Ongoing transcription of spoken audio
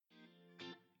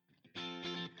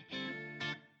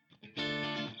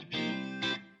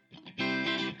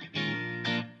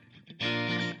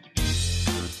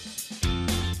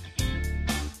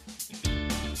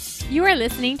You are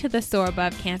listening to the Soar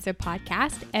Above Cancer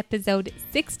podcast, episode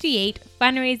 68,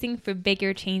 Fundraising for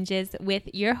Bigger Changes,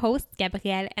 with your hosts,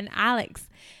 Gabrielle and Alex.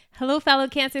 Hello, fellow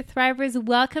cancer thrivers.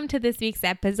 Welcome to this week's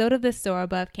episode of the Soar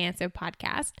Above Cancer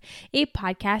podcast, a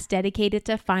podcast dedicated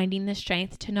to finding the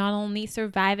strength to not only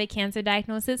survive a cancer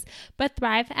diagnosis, but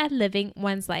thrive at living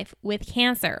one's life with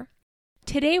cancer.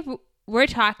 Today, we're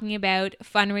talking about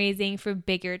fundraising for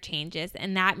bigger changes,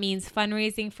 and that means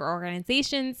fundraising for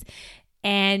organizations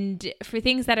and for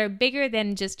things that are bigger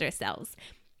than just ourselves.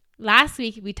 Last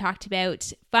week, we talked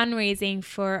about fundraising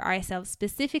for ourselves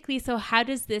specifically. So how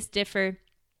does this differ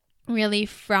really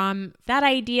from that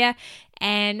idea?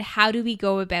 And how do we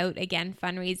go about, again,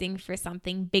 fundraising for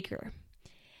something bigger?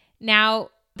 Now,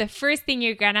 the first thing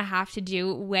you're going to have to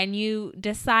do when you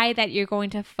decide that you're going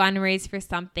to fundraise for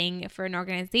something, for an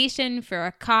organization, for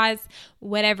a cause,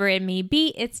 whatever it may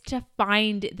be, it's to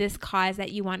find this cause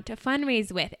that you want to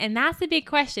fundraise with. And that's a big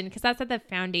question because that's at the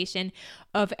foundation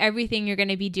of everything you're going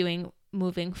to be doing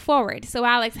moving forward. So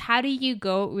Alex, how do you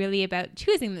go really about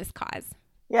choosing this cause?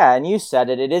 Yeah, and you said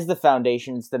it. It is the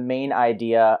foundation. It's the main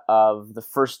idea of the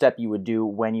first step you would do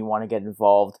when you want to get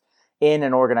involved in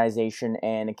an organization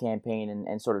and a campaign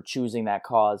and sort of choosing that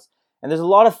cause. And there's a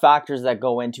lot of factors that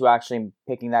go into actually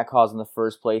picking that cause in the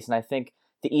first place. And I think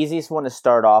the easiest one to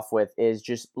start off with is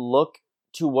just look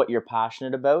to what you're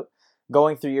passionate about.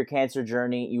 Going through your cancer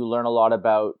journey, you learn a lot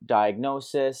about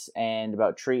diagnosis and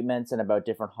about treatments and about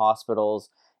different hospitals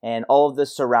and all of the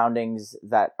surroundings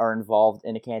that are involved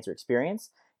in a cancer experience.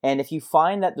 And if you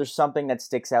find that there's something that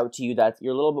sticks out to you that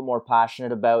you're a little bit more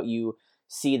passionate about, you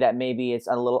see that maybe it's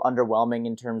a little underwhelming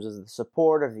in terms of the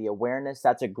support or the awareness,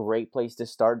 that's a great place to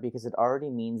start because it already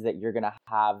means that you're going to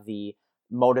have the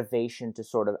motivation to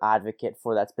sort of advocate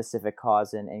for that specific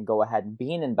cause and go ahead and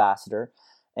be an ambassador.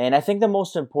 And I think the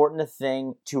most important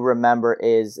thing to remember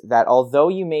is that although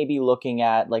you may be looking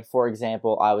at, like, for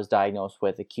example, I was diagnosed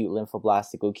with acute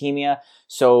lymphoblastic leukemia,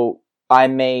 so I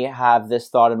may have this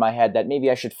thought in my head that maybe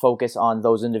I should focus on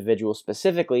those individuals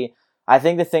specifically. I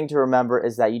think the thing to remember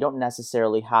is that you don't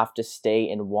necessarily have to stay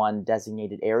in one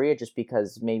designated area just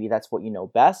because maybe that's what you know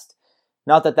best.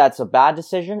 Not that that's a bad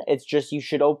decision. It's just you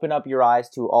should open up your eyes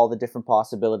to all the different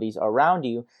possibilities around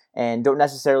you and don't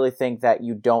necessarily think that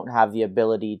you don't have the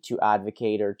ability to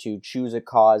advocate or to choose a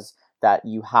cause that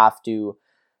you have to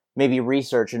maybe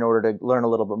research in order to learn a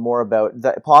little bit more about.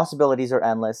 The possibilities are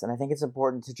endless, and I think it's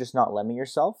important to just not limit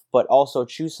yourself, but also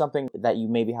choose something that you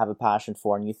maybe have a passion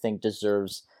for and you think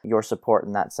deserves your support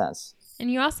in that sense.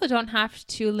 And you also don't have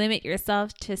to limit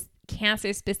yourself to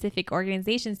cancer-specific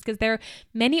organizations because there are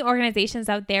many organizations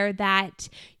out there that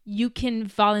you can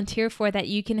volunteer for, that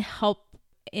you can help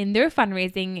in their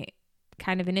fundraising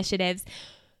kind of initiatives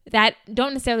that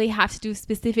don't necessarily have to do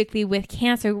specifically with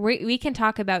cancer. We can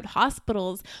talk about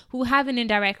hospitals who have an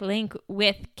indirect link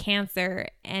with cancer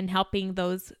and helping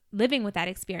those living with that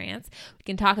experience. We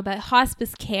can talk about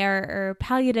hospice care or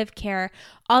palliative care,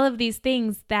 all of these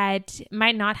things that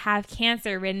might not have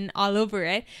cancer written all over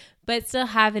it, but still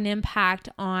have an impact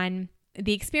on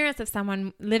the experience of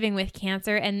someone living with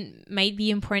cancer and might be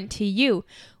important to you.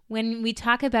 When we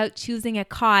talk about choosing a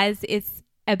cause, it's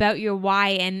about your why,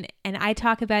 and I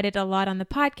talk about it a lot on the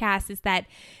podcast, is that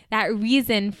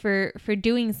reason for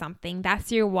doing something.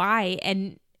 That's your why.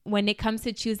 And when it comes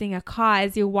to choosing a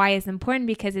cause, your why is important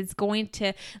because it's going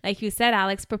to, like you said,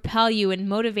 Alex, propel you and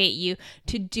motivate you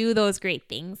to do those great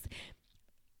things.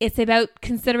 It's about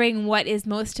considering what is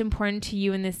most important to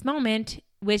you in this moment,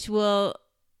 which will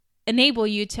enable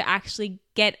you to actually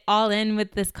get all in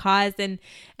with this cause and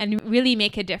really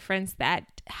make a difference that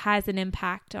has an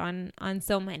impact on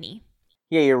so many.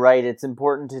 Yeah, you're right. It's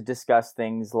important to discuss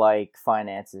things like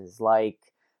finances, like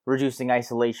reducing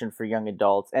isolation for young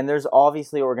adults. And there's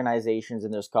obviously organizations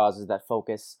and there's causes that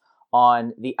focus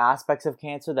on the aspects of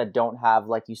cancer that don't have,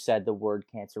 like you said, the word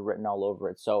cancer written all over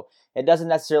it. So it doesn't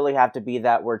necessarily have to be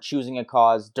that we're choosing a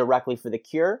cause directly for the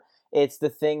cure. It's the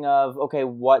thing of, okay,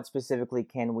 what specifically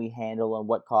can we handle and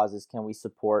what causes can we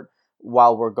support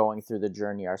while we're going through the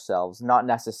journey ourselves, not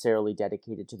necessarily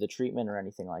dedicated to the treatment or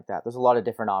anything like that. There's a lot of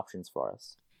different options for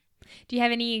us. Do you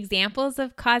have any examples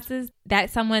of causes that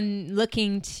someone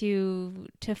looking to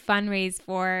fundraise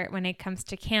for when it comes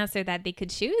to cancer that they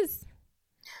could choose?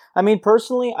 I mean,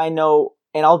 personally, I know,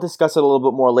 and I'll discuss it a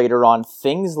little bit more later on,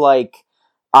 things like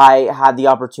I had the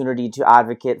opportunity to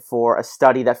advocate for a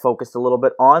study that focused a little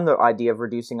bit on the idea of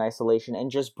reducing isolation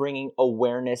and just bringing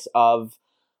awareness of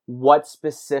what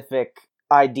specific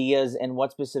ideas and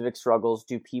what specific struggles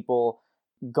do people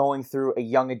going through a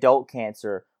young adult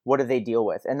cancer, what do they deal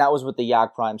with? And that was with the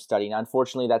YAG Prime study. Now,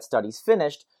 unfortunately, that study's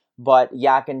finished, But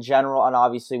Yak in general, and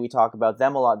obviously we talk about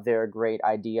them a lot, they're a great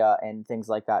idea and things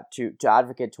like that to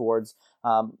advocate towards.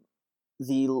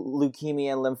 The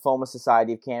Leukemia and Lymphoma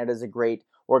Society of Canada is a great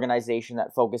organization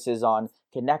that focuses on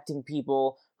connecting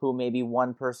people who maybe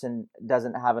one person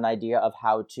doesn't have an idea of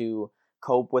how to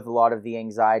cope with a lot of the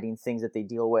anxiety and things that they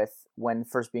deal with when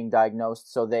first being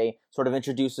diagnosed. So they sort of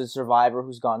introduce a survivor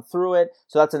who's gone through it.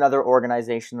 So that's another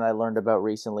organization that I learned about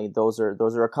recently. Those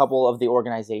are a couple of the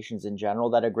organizations in general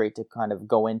that are great to kind of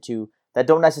go into, that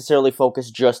don't necessarily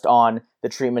focus just on the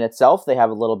treatment itself. They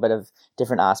have a little bit of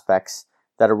different aspects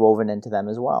that are woven into them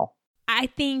as well. I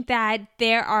think that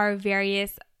there are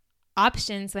various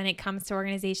options when it comes to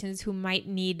organizations who might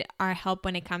need our help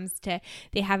when it comes to,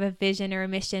 they have a vision or a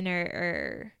mission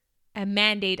or a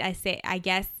mandate, I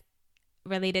guess,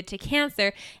 related to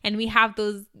cancer. And we have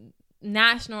those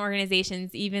national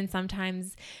organizations, even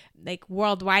sometimes like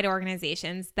worldwide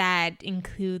organizations that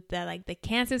include the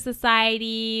Cancer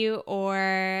Society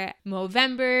or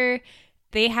Movember.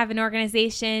 They have an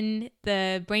organization,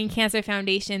 the Brain Cancer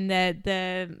Foundation,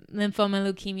 the Lymphoma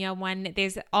Leukemia one.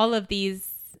 There's all of these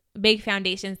big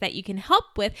foundations that you can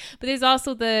help with, but there's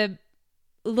also the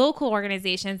local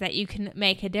organizations that you can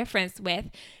make a difference with.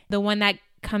 The one that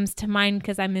comes to mind,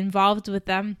 because I'm involved with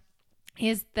them,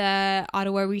 is the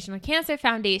Ottawa Regional Cancer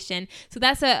Foundation. So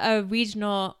that's a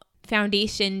regional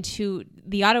foundation to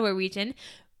the Ottawa region,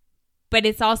 but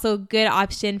it's also a good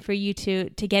option for you to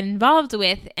get involved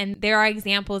with. And there are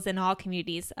examples in all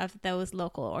communities of those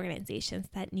local organizations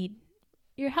that need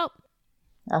your help.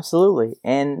 Absolutely.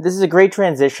 And this is a great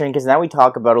transition because now we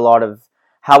talk about a lot of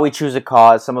how we choose a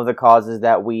cause, some of the causes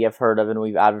that we have heard of and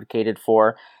we've advocated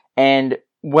for. And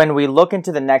when we look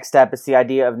into the next step, it's the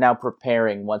idea of now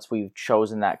preparing once we've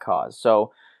chosen that cause.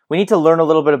 So we need to learn a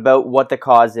little bit about what the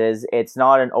cause is. It's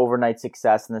not an overnight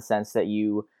success in the sense that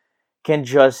you can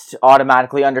just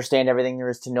automatically understand everything there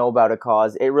is to know about a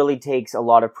cause. It really takes a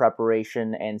lot of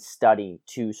preparation and study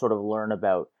to sort of learn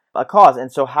about a cause. And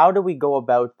so how do we go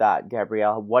about that,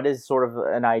 Gabrielle? What is sort of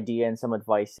an idea and some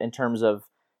advice in terms of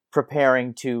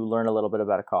preparing to learn a little bit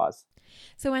about a cause?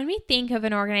 So when we think of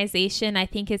an organization, I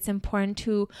think it's important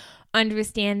to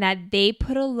understand that they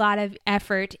put a lot of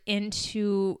effort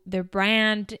into their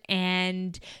brand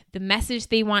and the message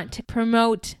they want to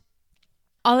promote.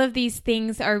 All of these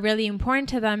things are really important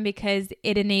to them because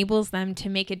it enables them to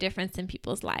make a difference in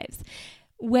people's lives.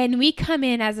 When we come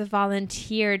in as a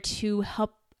volunteer to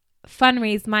help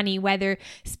fundraise money, whether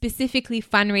specifically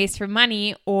fundraise for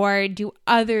money or do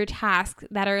other tasks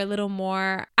that are a little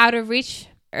more out of reach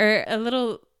or a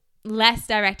little less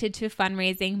directed to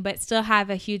fundraising, but still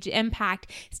have a huge impact,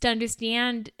 is to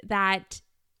understand that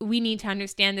we need to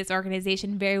understand this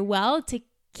organization very well to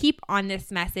keep on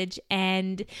this message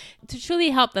and to truly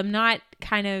help them, not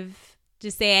kind of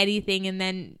just say anything and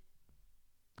then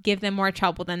give them more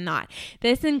trouble than not.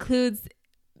 This includes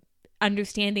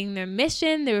understanding their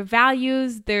mission, their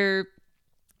values, their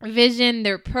vision,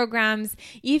 their programs,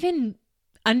 even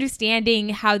understanding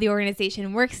how the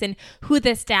organization works and who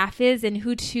the staff is and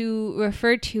who to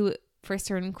refer to for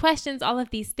certain questions. All of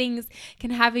these things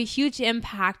can have a huge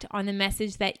impact on the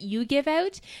message that you give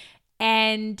out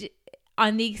and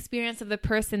on the experience of the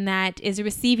person that is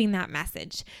receiving that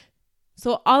message.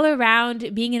 So all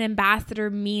around, being an ambassador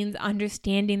means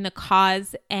understanding the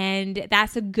cause, and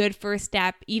that's a good first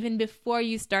step. Even before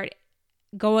you start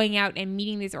going out and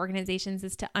meeting these organizations,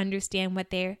 is to understand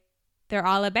what they're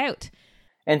all about.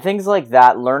 And things like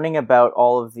that, learning about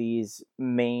all of these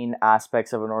main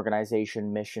aspects of an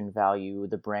organization, mission, value,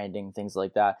 the branding, things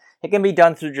like that. It can be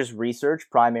done through just research,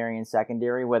 primary and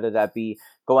secondary, whether that be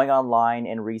going online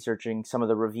and researching some of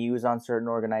the reviews on certain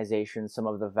organizations, some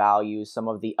of the values, some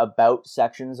of the about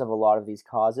sections of a lot of these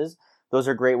causes. Those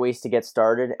are great ways to get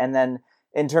started. And then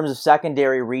in terms of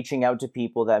secondary, reaching out to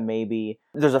people that maybe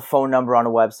there's a phone number on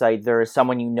a website, there is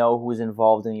someone you know who's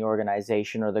involved in the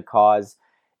organization or the cause.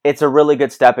 It's a really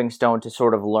good stepping stone to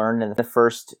sort of learn in the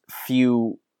first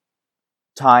few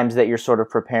times that you're sort of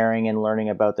preparing and learning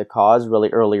about the cause really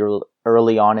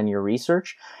early on in your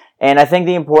research. And I think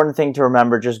the important thing to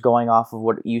remember, just going off of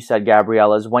what you said,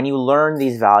 Gabriella, is when you learn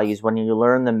these values, when you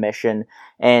learn the mission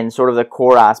and sort of the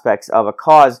core aspects of a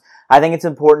cause, I think it's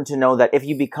important to know that if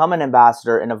you become an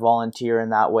ambassador and a volunteer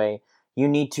in that way, you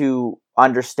need to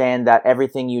understand that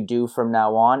everything you do from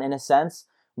now on, in a sense,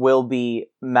 will be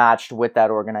matched with that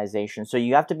organization. So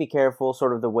you have to be careful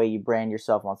sort of the way you brand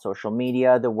yourself on social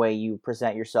media, the way you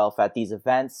present yourself at these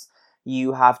events.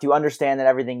 You have to understand that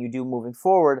everything you do moving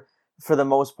forward, for the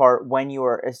most part, when you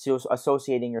are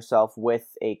associating yourself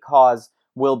with a cause,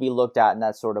 will be looked at in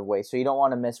that sort of way. So you don't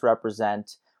want to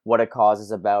misrepresent what a cause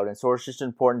is about. And so it's just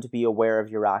important to be aware of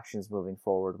your actions moving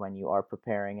forward when you are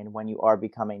preparing and when you are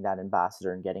becoming that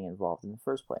ambassador and getting involved in the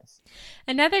first place.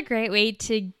 Another great way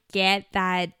to get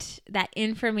that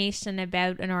information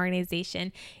about an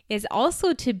organization is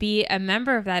also to be a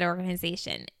member of that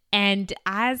organization. And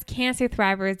as cancer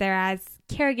thrivers or as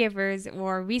caregivers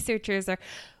or researchers or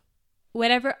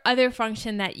whatever other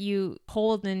function that you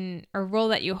hold in or role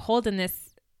that you hold in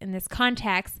this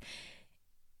context,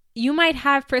 you might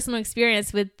have personal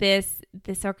experience with this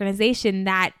organization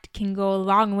that can go a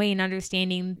long way in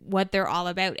understanding what they're all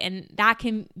about. And that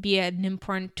can be an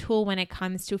important tool when it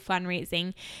comes to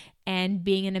fundraising and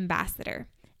being an ambassador.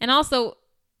 And also,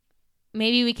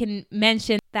 maybe we can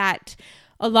mention that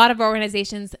a lot of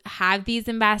organizations have these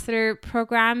ambassador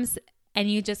programs, and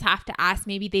you just have to ask,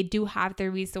 maybe they do have the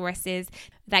resources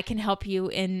that can help you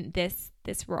in this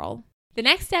role. The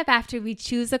next step after we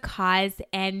choose a cause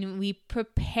and we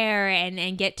prepare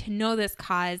and get to know this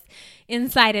cause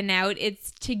inside and out,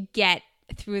 it's to get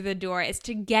through the door. It's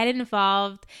to get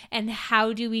involved. And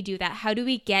how do we do that? How do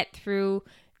we get through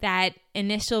that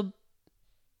initial...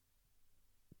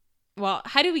 Well,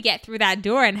 how do we get through that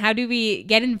door and how do we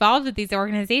get involved with these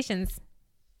organizations?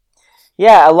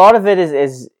 Yeah, a lot of it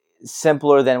is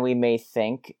simpler than we may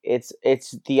think. It's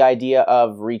the idea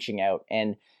of reaching out.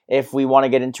 And if we want to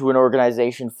get into an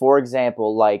organization, for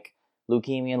example, like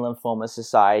Leukemia and Lymphoma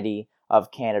Society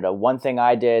of Canada, one thing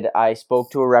I did, I spoke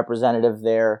to a representative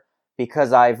there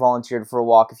because I volunteered for a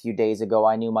walk a few days ago.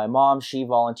 I knew my mom, she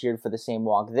volunteered for the same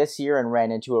walk this year and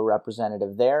ran into a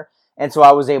representative there. And so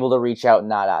I was able to reach out in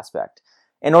that aspect.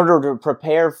 In order to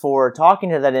prepare for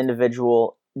talking to that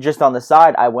individual, just on the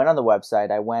side, I went on the website,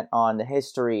 I went on the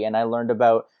history, and I learned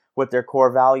about what their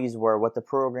core values were, what the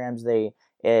programs they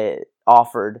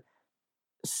offered,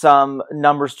 some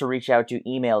numbers to reach out to,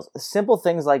 emails, simple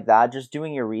things like that. Just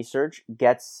doing your research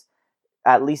gets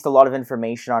at least a lot of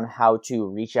information on how to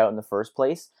reach out in the first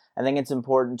place. I think it's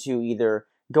important to either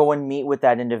go and meet with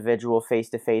that individual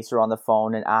face-to-face or on the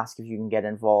phone and ask if you can get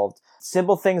involved.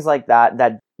 Simple things like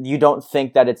that you don't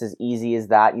think that it's as easy as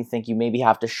that. You think you maybe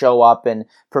have to show up and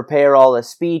prepare all the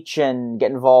speech and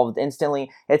get involved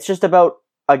instantly. It's just about,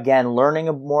 again, learning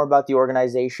more about the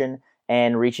organization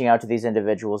and reaching out to these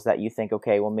individuals that you think,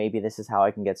 okay, well, maybe this is how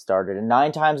I can get started. And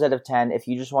 9 times out of 10, if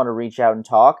you just want to reach out and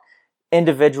talk,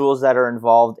 individuals that are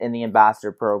involved in the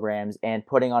ambassador programs and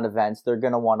putting on events, they're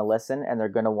going to want to listen and they're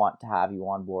going to want to have you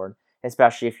on board,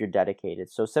 especially if you're dedicated.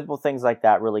 So simple things like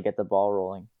that really get the ball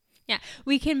rolling. Yeah,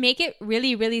 we can make it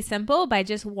really, really simple by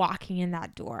just walking in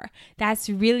that door. That's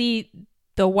really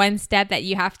the one step that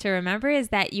you have to remember, is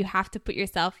that you have to put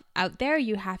yourself out there.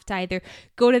 You have to either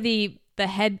go to the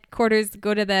headquarters,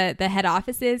 go to the head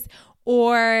offices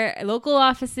or local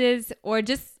offices, or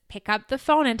just pick up the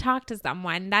phone and talk to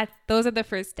someone. Those are the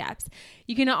first steps.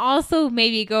 You can also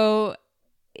maybe go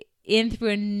in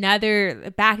through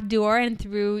another back door and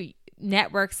through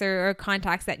networks or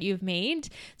contacts that you've made.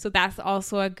 So that's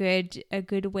also a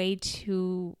good way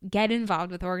to get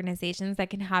involved with organizations that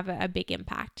can have a big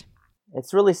impact.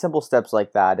 It's really simple steps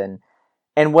like that.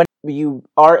 And when you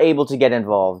are able to get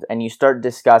involved and you start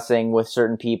discussing with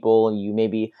certain people, you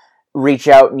maybe reach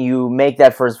out and you make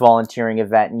that first volunteering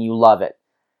event and you love it.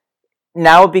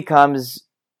 Now it becomes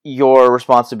your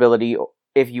responsibility,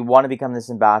 if you want to become this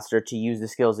ambassador, to use the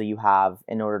skills that you have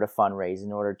in order to fundraise,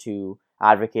 in order to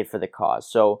advocate for the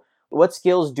cause. So what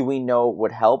skills do we know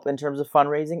would help in terms of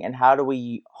fundraising, and how do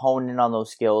we hone in on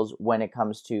those skills when it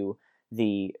comes to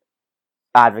the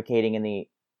advocating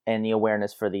and the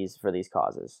awareness for these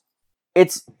causes?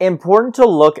 It's important to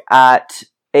look at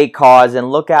a cause and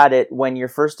look at it when you're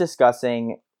first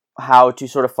discussing how to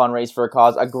sort of fundraise for a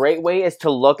cause. A great way is to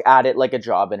look at it like a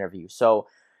job interview. So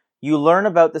you learn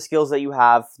about the skills that you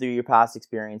have through your past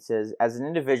experiences. As an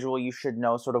individual, you should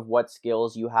know sort of what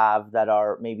skills you have that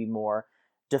are maybe more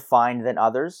defined than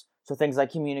others. So things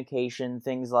like communication,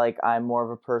 things like I'm more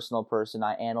of a personal person,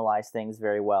 I analyze things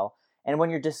very well. And when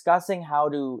you're discussing how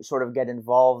to sort of get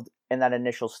involved in that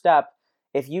initial step,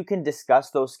 if you can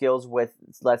discuss those skills with,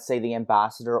 let's say, the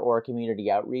ambassador or a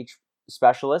community outreach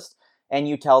specialist, and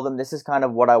you tell them this is kind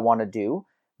of what I want to do,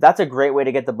 that's a great way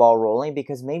to get the ball rolling,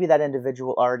 because maybe that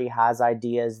individual already has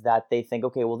ideas that they think,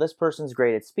 okay, well, this person's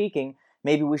great at speaking.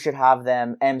 Maybe we should have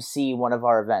them MC one of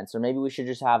our events, or maybe we should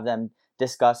just have them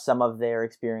discuss some of their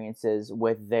experiences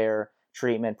with their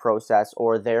treatment process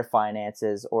or their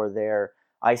finances or their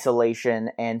isolation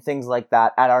and things like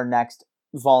that at our next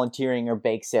volunteering or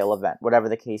bake sale event, whatever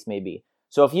the case may be.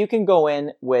 So if you can go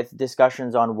in with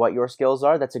discussions on what your skills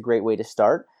are, that's a great way to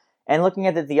start. And looking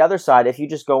at the other side, if you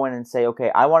just go in and say,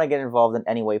 okay, I want to get involved in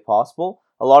any way possible,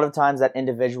 a lot of times that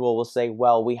individual will say,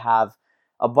 well, we have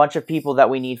a bunch of people that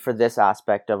we need for this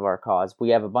aspect of our cause. We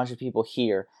have a bunch of people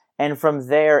here. And from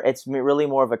there, it's really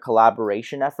more of a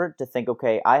collaboration effort to think,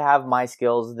 okay, I have my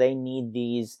skills, they need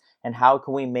these, and how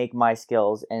can we make my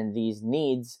skills and these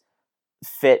needs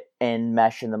fit and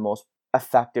mesh in the most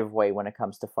effective way when it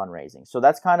comes to fundraising. So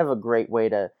that's kind of a great way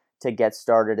to get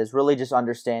started, is really just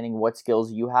understanding what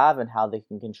skills you have and how they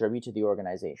can contribute to the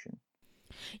organization.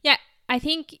 Yeah, I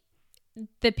think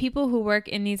the people who work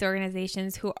in these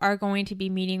organizations who are going to be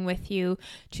meeting with you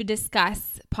to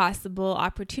discuss possible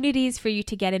opportunities for you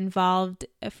to get involved,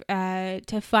 to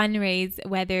fundraise,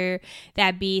 whether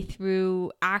that be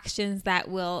through actions that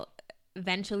will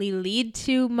eventually lead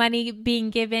to money being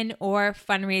given or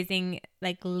fundraising,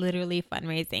 like literally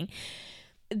fundraising.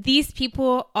 These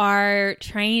people are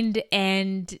trained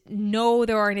and know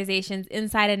their organizations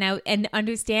inside and out and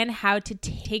understand how to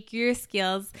take your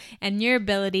skills and your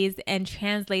abilities and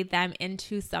translate them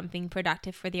into something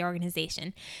productive for the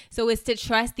organization. So it's to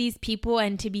trust these people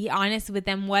and to be honest with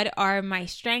them. What are my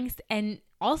strengths and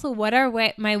also what are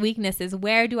my weaknesses?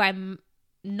 Where do I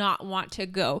not want to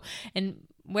go? And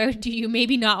where do you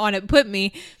maybe not want to put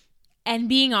me? And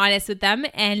being honest with them.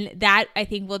 And that, I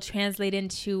think, will translate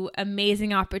into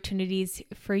amazing opportunities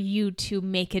for you to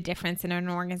make a difference in an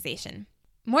organization.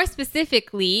 More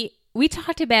specifically, we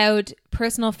talked about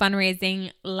personal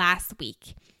fundraising last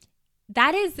week.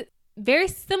 That is very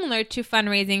similar to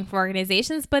fundraising for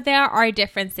organizations, but there are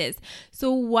differences.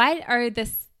 So what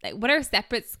are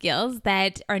separate skills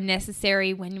that are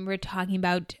necessary when we're talking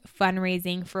about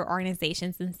fundraising for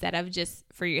organizations instead of just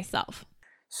for yourself?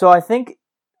 So I think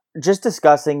just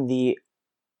discussing the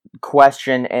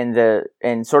question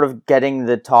and sort of getting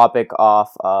the topic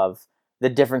off of the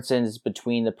differences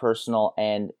between the personal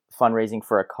and fundraising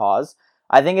for a cause,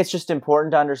 I think it's just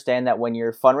important to understand that when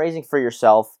you're fundraising for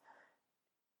yourself,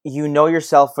 you know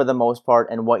yourself for the most part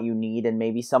and what you need, and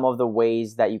maybe some of the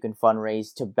ways that you can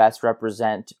fundraise to best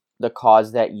represent the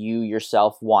cause that you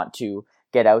yourself want to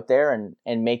get out there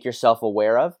and make yourself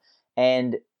aware of.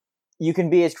 And you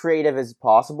can be as creative as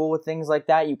possible with things like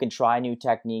that. You can try new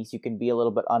techniques. You can be a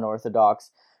little bit unorthodox.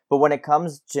 But when it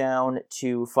comes down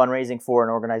to fundraising for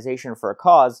an organization, for a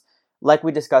cause, like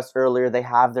we discussed earlier, they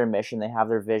have their mission, they have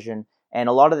their vision. And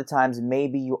a lot of the times,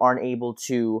 maybe you aren't able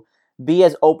to be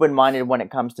as open-minded when it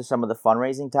comes to some of the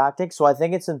fundraising tactics. So I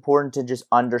think it's important to just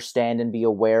understand and be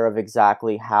aware of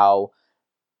exactly how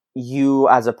you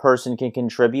as a person can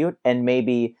contribute, and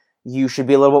maybe you should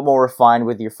be a little bit more refined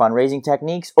with your fundraising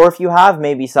techniques. Or if you have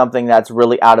maybe something that's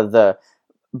really out of the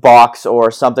box or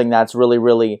something that's really,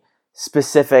 really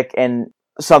specific and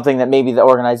something that maybe the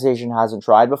organization hasn't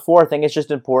tried before, I think it's just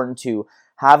important to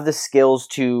have the skills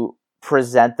to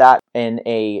present that in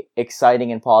a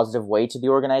exciting and positive way to the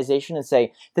organization and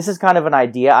say, this is kind of an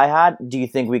idea I had. Do you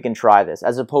think we can try this?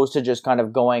 As opposed to just kind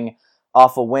of going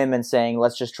off a whim and saying,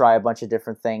 let's just try a bunch of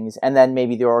different things. And then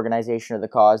maybe the organization or the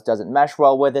cause doesn't mesh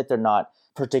well with it. They're not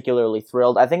particularly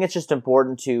thrilled. I think it's just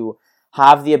important to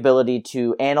have the ability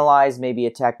to analyze maybe a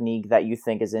technique that you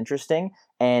think is interesting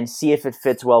and see if it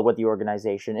fits well with the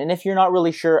organization. And if you're not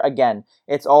really sure, again,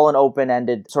 it's all an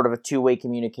open-ended sort of a two-way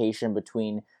communication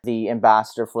between the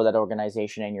ambassador for that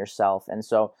organization and yourself. And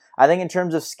so I think in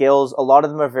terms of skills, a lot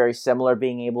of them are very similar,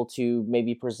 being able to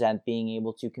maybe present, being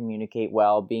able to communicate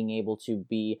well, being able to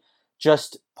be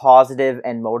just positive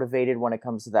and motivated when it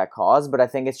comes to that cause. But I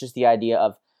think it's just the idea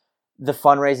of the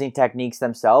fundraising techniques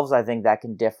themselves, I think that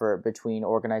can differ between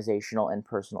organizational and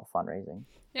personal fundraising.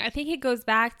 I think it goes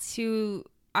back to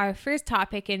our first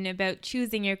topic and about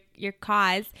choosing your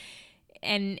cause,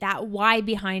 and that why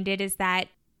behind it is that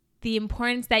the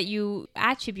importance that you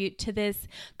attribute to this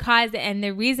cause and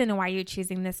the reason why you're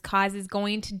choosing this cause is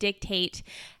going to dictate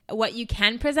what you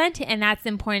can present. And that's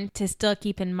important to still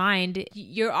keep in mind.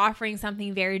 You're offering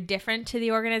something very different to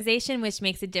the organization, which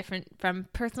makes it different from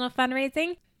personal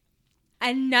fundraising.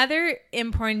 Another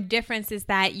important difference is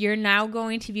that you're now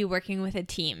going to be working with a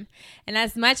team. And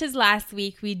as much as last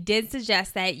week we did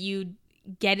suggest that you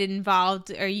get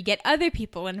involved or you get other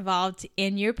people involved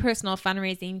in your personal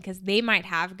fundraising because they might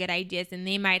have good ideas and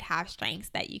they might have strengths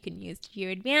that you can use to your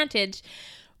advantage,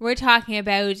 we're talking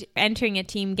about entering a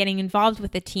team, getting involved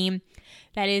with a team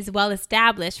that is well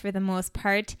established for the most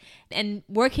part and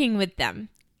working with them.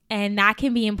 And that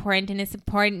can be important, and it's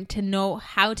important to know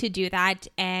how to do that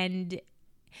and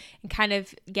kind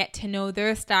of get to know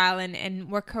their style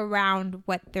and work around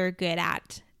what they're good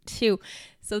at too.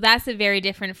 So that's a very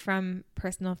different from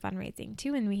personal fundraising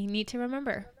too, and we need to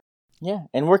remember. Yeah,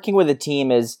 and working with a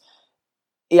team is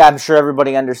yeah, I'm sure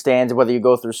everybody understands whether you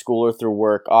go through school or through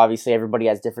work. Obviously, everybody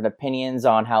has different opinions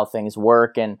on how things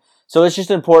work. And so it's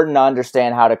just important to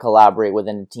understand how to collaborate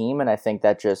within a team. And I think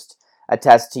that just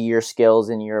attests to your skills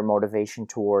and your motivation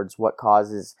towards what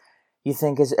causes you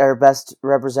think are best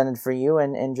represented for you,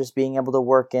 and just being able to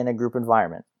work in a group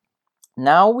environment.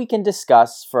 Now we can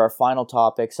discuss, for our final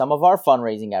topic, some of our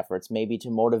fundraising efforts, maybe to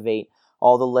motivate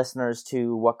all the listeners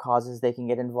to what causes they can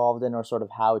get involved in, or sort of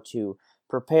how to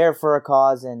prepare for a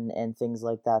cause and things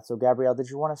like that. So, Gabrielle, did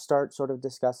you want to start sort of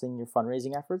discussing your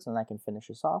fundraising efforts, and I can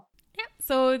finish us off? Yeah.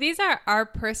 So these are our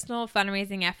personal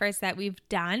fundraising efforts that we've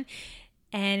done.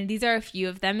 And these are a few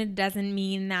of them. It doesn't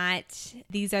mean that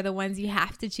these are the ones you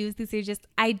have to choose. These are just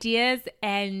ideas,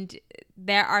 and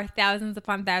there are thousands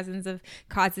upon thousands of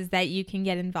causes that you can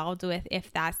get involved with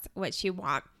if that's what you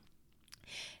want.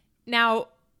 Now,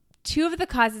 two of the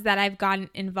causes that I've gotten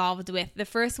involved with, the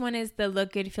first one is the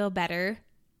Look Good, Feel Better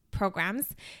programs.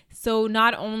 So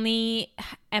not only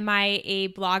am I a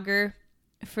blogger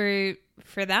for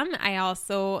them, I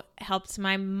also helped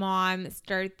my mom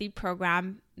start the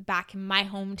program back in my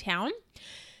hometown.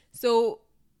 So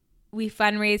we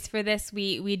fundraised for this.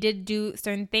 We did do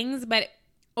certain things, but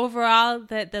overall,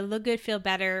 the Look Good, Feel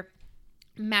Better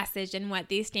message and what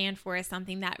they stand for is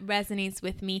something that resonates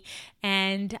with me,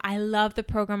 and I love the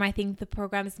program. I think the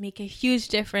programs make a huge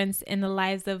difference in the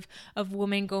lives of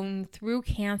women going through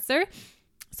cancer.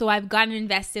 So I've gotten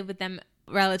invested with them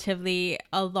relatively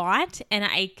a lot, and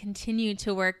I continue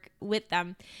to work with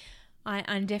them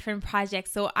on different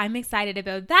projects. So I'm excited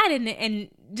about that, and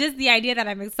just the idea that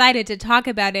I'm excited to talk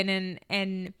about it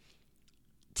and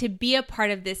to be a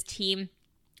part of this team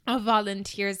of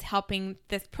volunteers helping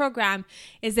this program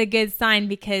is a good sign,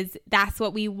 because that's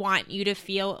what we want you to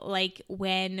feel like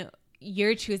when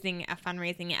you're choosing a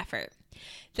fundraising effort.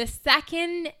 The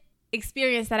second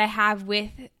experience that I have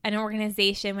with an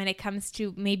organization when it comes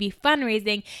to maybe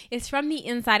fundraising is from the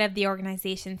inside of the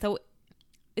organization. So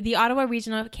the Ottawa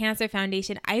Regional Cancer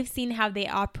Foundation, I've seen how they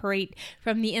operate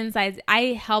from the inside.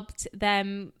 I helped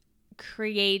them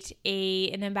create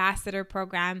an ambassador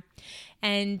program,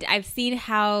 and I've seen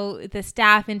how the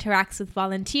staff interacts with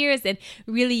volunteers and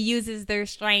really uses their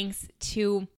strengths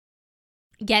to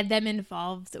get them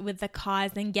involved with the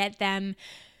cause and get them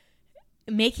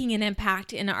making an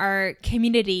impact in our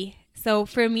community. So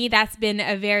for me, that's been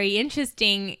a very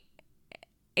interesting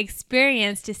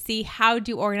experience to see how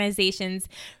do organizations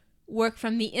work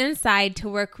from the inside to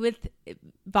work with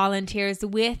volunteers,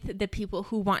 with the people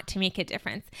who want to make a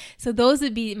difference. So those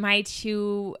would be my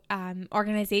two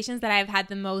organizations that I've had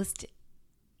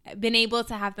been able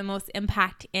to have the most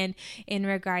impact in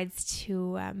regards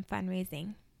to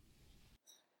fundraising.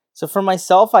 So for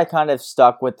myself, I kind of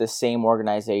stuck with the same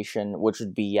organization, which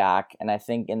would be YAC. And I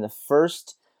think in the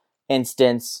first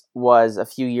instance was a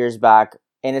few years back,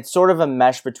 and it's sort of a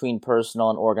mesh between personal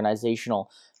and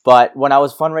organizational. But when I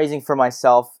was fundraising for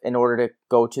myself in order to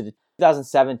go to the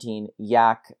 2017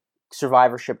 YAC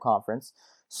Survivorship Conference,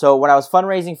 so when I was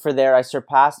fundraising for there, I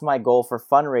surpassed my goal for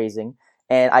fundraising.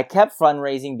 And I kept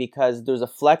fundraising because there's a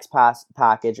flex pass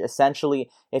package. Essentially,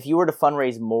 if you were to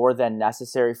fundraise more than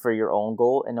necessary for your own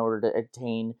goal in order to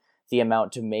attain the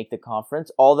amount to make the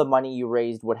conference, all the money you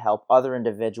raised would help other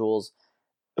individuals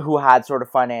who had sort of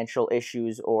financial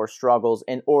issues or struggles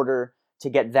in order to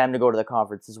get them to go to the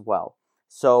conference as well.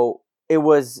 So it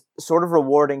was sort of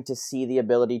rewarding to see the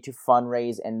ability to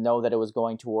fundraise and know that it was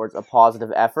going towards a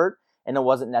positive effort, and it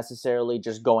wasn't necessarily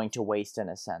just going to waste in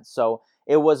a sense. So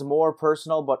it was more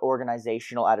personal but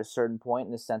organizational at a certain point,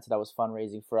 in the sense that I was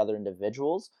fundraising for other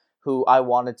individuals who I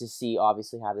wanted to see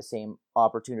obviously have the same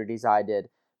opportunities I did,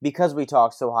 because we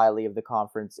talked so highly of the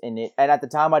conference in it. And at the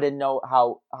time, I didn't know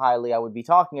how highly I would be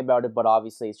talking about it, but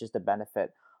obviously it's just a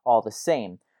benefit all the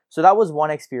same. So that was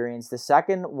one experience. The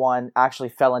second one actually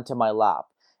fell into my lap.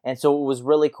 And so what was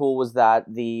really cool was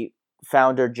that the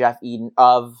founder, Jeff Eden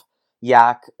of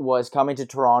YAC, was coming to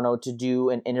Toronto to do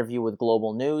an interview with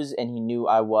Global News, and he knew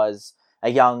I was a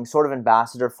young sort of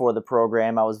ambassador for the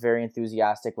program. I was very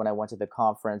enthusiastic when I went to the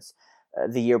conference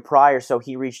the year prior, so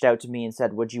he reached out to me and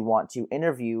said, would you want to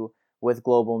interview with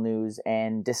Global News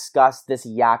and discuss this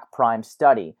YAC Prime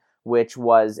study, which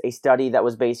was a study that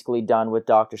was basically done with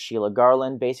Dr. Sheila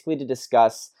Garland, basically to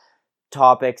discuss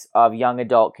topics of young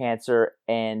adult cancer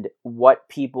and what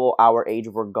people our age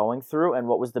were going through, and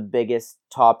what was the biggest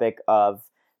topic of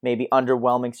maybe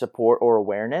underwhelming support or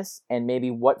awareness, and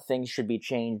maybe what things should be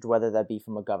changed, whether that be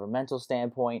from a governmental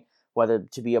standpoint, whether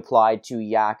to be applied to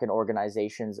YAC and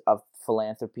organizations of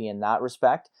philanthropy in that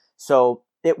respect. So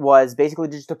it was basically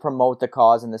just to promote the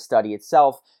cause and the study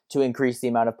itself to increase the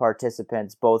amount of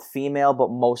participants, both female but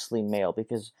mostly male,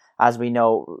 because as we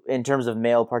know, in terms of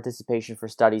male participation for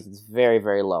studies, it's very,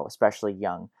 very low, especially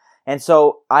young. And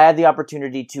so I had the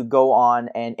opportunity to go on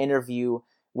an interview,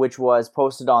 which was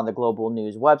posted on the Global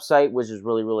News website, which is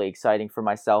really, really exciting for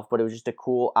myself, but it was just a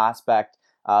cool aspect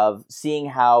of seeing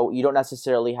how you don't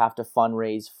necessarily have to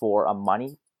fundraise for a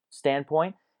money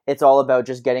standpoint. It's all about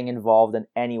just getting involved in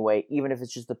any way, even if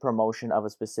it's just the promotion of a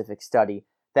specific study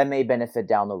that may benefit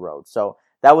down the road. So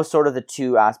that was sort of the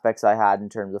two aspects I had in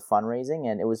terms of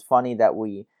fundraising. And it was funny that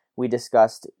we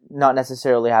discussed not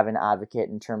necessarily having an advocate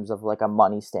in terms of like a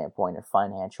money standpoint or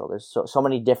financial. There's so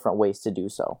many different ways to do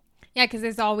so. Yeah, because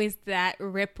there's always that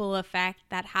ripple effect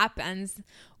that happens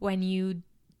when you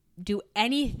do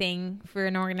anything for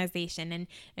an organization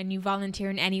and you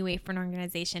volunteer in any way for an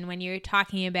organization. When you're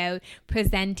talking about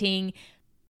presenting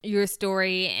your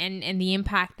story and the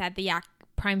impact that the Yacht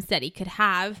Prime study could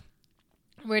have,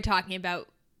 we're talking about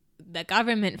the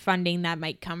government funding that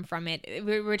might come from it.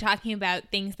 We're talking about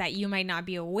things that you might not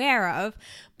be aware of,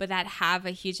 but that have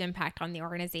a huge impact on the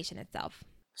organization itself.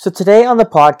 So today on the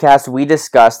podcast, we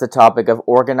discussed the topic of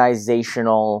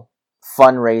organizational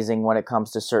fundraising when it comes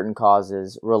to certain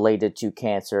causes related to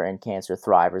cancer and cancer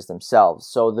thrivers themselves.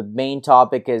 So the main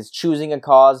topic is choosing a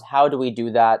cause. How do we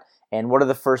do that? And what are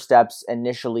the first steps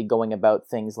initially going about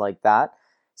things like that?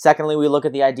 Secondly, we look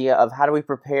at the idea of how do we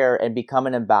prepare and become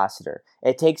an ambassador.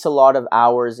 It takes a lot of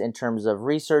hours in terms of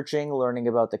researching, learning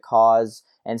about the cause,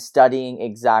 and studying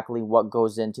exactly what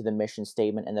goes into the mission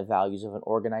statement and the values of an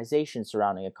organization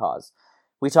surrounding a cause.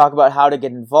 We talk about how to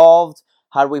get involved,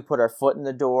 how do we put our foot in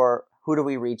the door, who do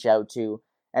we reach out to,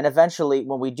 and eventually,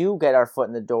 when we do get our foot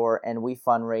in the door and we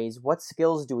fundraise, what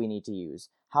skills do we need to use?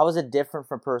 How is it different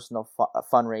from personal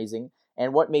fundraising?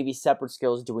 And what maybe separate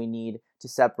skills do we need to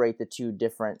separate the two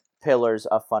different pillars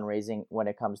of fundraising when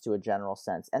it comes to a general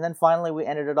sense? And then finally, we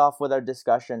ended it off with our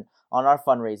discussion on our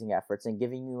fundraising efforts and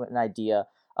giving you an idea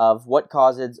of what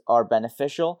causes are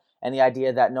beneficial and the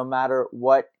idea that no matter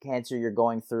what cancer you're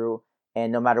going through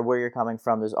and no matter where you're coming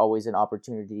from, there's always an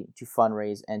opportunity to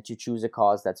fundraise and to choose a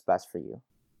cause that's best for you.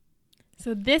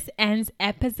 So this ends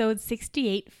episode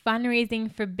 68,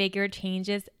 Fundraising for Bigger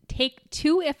Changes. Take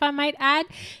 2, if I might add,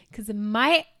 because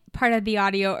my part of the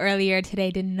audio earlier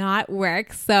today did not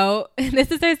work. So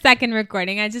this is our second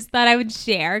recording. I just thought I would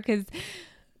share because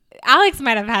Alex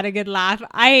might have had a good laugh.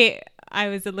 I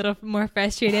was a little more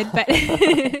frustrated, but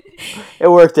it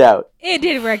worked out. It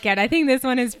did work out. I think this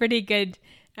one is pretty good,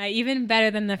 even better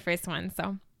than the first one.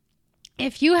 So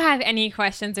if you have any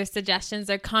questions or suggestions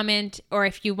or comment, or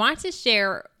if you want to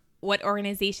share what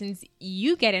organizations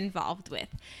you get involved with,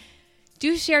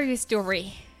 do share your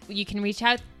story. You can reach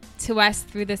out to us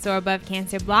through the Soar Above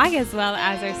Cancer blog, as well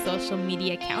as our social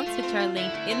media accounts, which are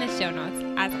linked in the show notes,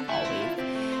 as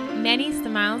always. Many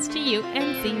smiles to you,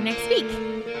 and see you next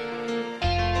week.